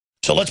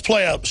So let's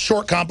play a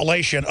short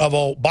compilation of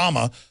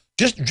Obama,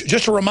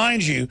 just to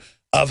remind you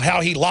of how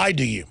he lied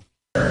to you.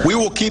 We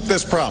will keep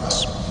this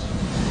promise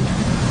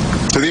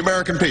to the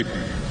American people.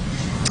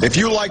 If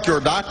you like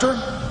your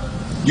doctor,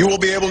 you will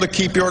be able to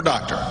keep your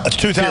doctor. That's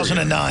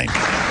 2009.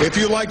 Period. If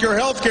you like your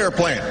health care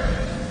plan,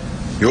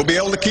 you'll be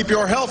able to keep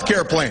your health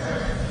care plan.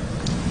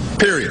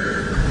 Period.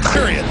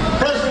 Period.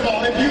 First of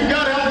all, if you've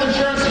got health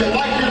insurance, you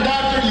like your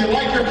doctor, you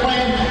like your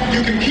plan,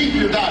 you can keep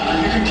your doctor,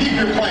 you can keep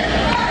your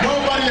plan.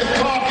 Nobody is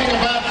talking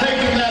about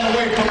taking that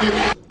away from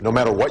you. No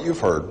matter what you've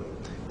heard,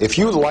 if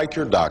you like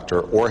your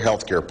doctor or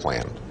health care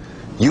plan,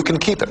 you can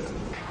keep it.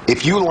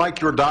 If you like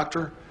your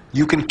doctor,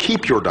 you can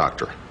keep your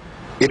doctor.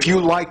 If you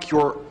like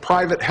your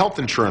private health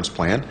insurance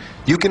plan,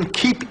 you can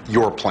keep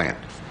your plan.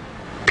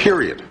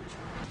 Period.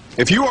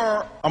 If you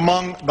are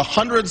among the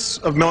hundreds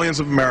of millions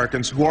of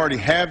Americans who already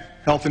have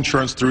health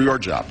insurance through your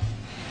job,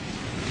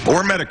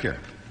 or Medicare,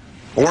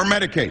 or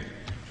Medicaid,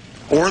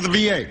 or the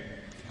VA,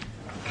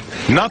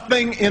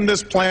 nothing in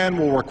this plan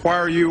will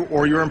require you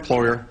or your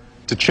employer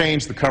to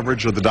change the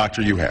coverage of the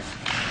doctor you have.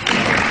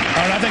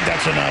 All right, I think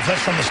that's enough.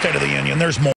 That's from the State of the Union. There's more.